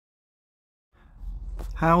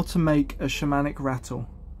How to make a shamanic rattle.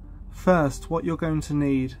 First, what you're going to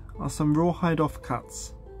need are some rawhide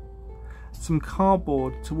offcuts, some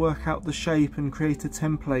cardboard to work out the shape and create a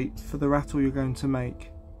template for the rattle you're going to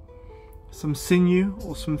make, some sinew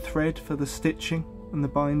or some thread for the stitching and the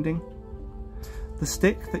binding, the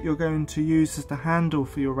stick that you're going to use as the handle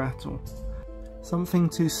for your rattle, something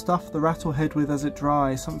to stuff the rattle head with as it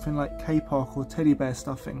dries, something like kapok or teddy bear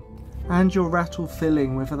stuffing, and your rattle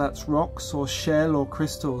filling, whether that's rocks or shell or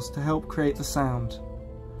crystals, to help create the sound.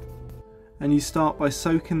 And you start by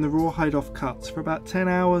soaking the rawhide offcuts for about 10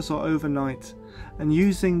 hours or overnight, and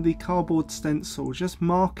using the cardboard stencil, just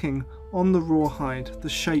marking on the rawhide the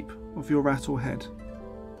shape of your rattle head,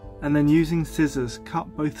 and then using scissors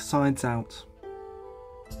cut both sides out.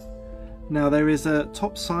 Now there is a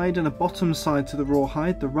top side and a bottom side to the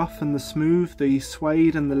rawhide, the rough and the smooth, the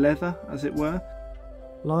suede and the leather as it were.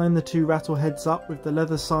 Line the two rattle heads up with the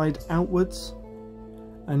leather side outwards,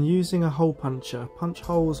 and using a hole puncher, punch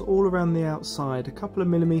holes all around the outside, a couple of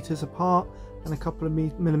millimeters apart and a couple of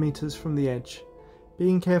millimeters from the edge.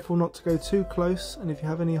 Being careful not to go too close, and if you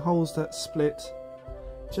have any holes that split,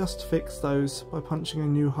 just fix those by punching a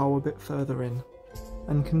new hole a bit further in.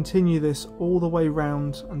 And continue this all the way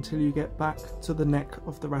round until you get back to the neck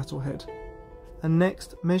of the rattle head. And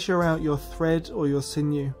next, measure out your thread or your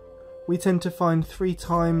sinew. We tend to find 3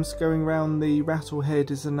 times going round the rattle head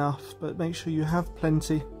is enough, but make sure you have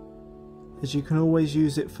plenty, as you can always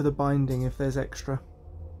use it for the binding if there's extra.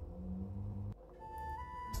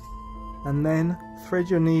 And then thread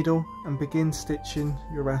your needle and begin stitching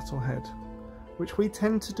your rattle head, which we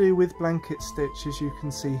tend to do with blanket stitch, as you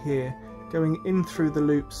can see here, going in through the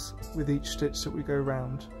loops with each stitch that we go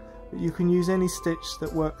round. But you can use any stitch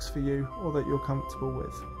that works for you or that you're comfortable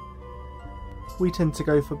with. We tend to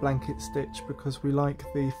go for blanket stitch because we like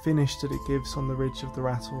the finish that it gives on the ridge of the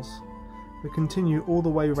rattles. We continue all the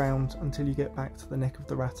way round until you get back to the neck of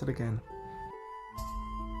the rattle again.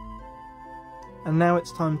 And now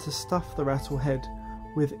it's time to stuff the rattle head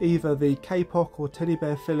with either the kapok or teddy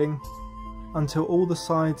bear filling until all the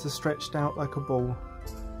sides are stretched out like a ball.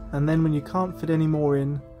 And then when you can't fit any more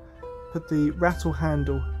in, put the rattle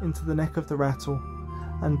handle into the neck of the rattle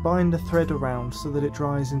and bind a thread around so that it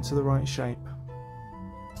dries into the right shape.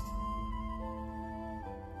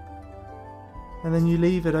 And then you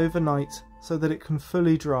leave it overnight so that it can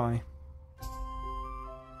fully dry.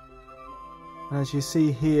 And as you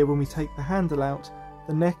see here, when we take the handle out,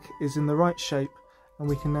 the neck is in the right shape, and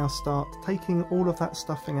we can now start taking all of that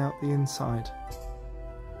stuffing out the inside,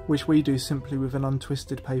 which we do simply with an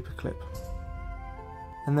untwisted paper clip.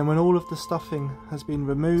 And then when all of the stuffing has been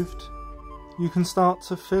removed, you can start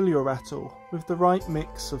to fill your rattle with the right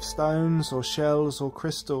mix of stones or shells or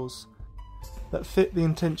crystals that fit the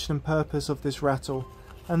intention and purpose of this rattle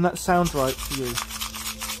and that sound right for you.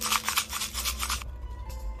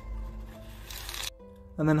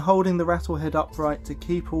 And then holding the rattle head upright to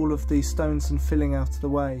keep all of the stones and filling out of the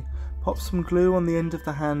way, pop some glue on the end of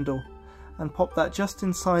the handle and pop that just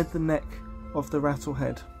inside the neck of the rattle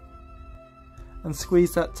head. And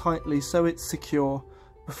squeeze that tightly so it's secure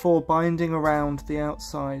before binding around the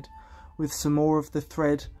outside with some more of the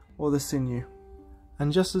thread or the sinew.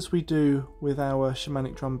 And just as we do with our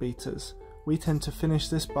shamanic drum beaters, we tend to finish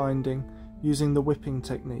this binding using the whipping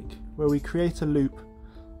technique, where we create a loop,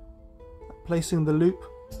 placing the loop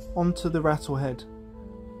onto the rattle head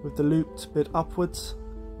with the looped bit upwards,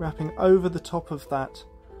 wrapping over the top of that,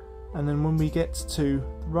 and then when we get to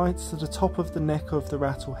right to the top of the neck of the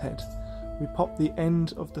rattle head, we pop the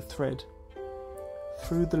end of the thread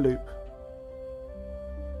through the loop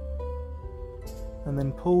and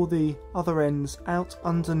then pull the other ends out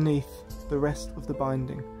underneath the rest of the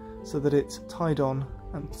binding so that it's tied on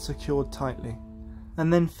and secured tightly,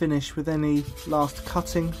 and then finish with any last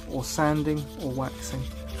cutting or sanding or waxing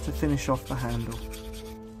to finish off the handle.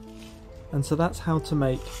 And so that's how to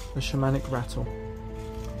make a shamanic rattle.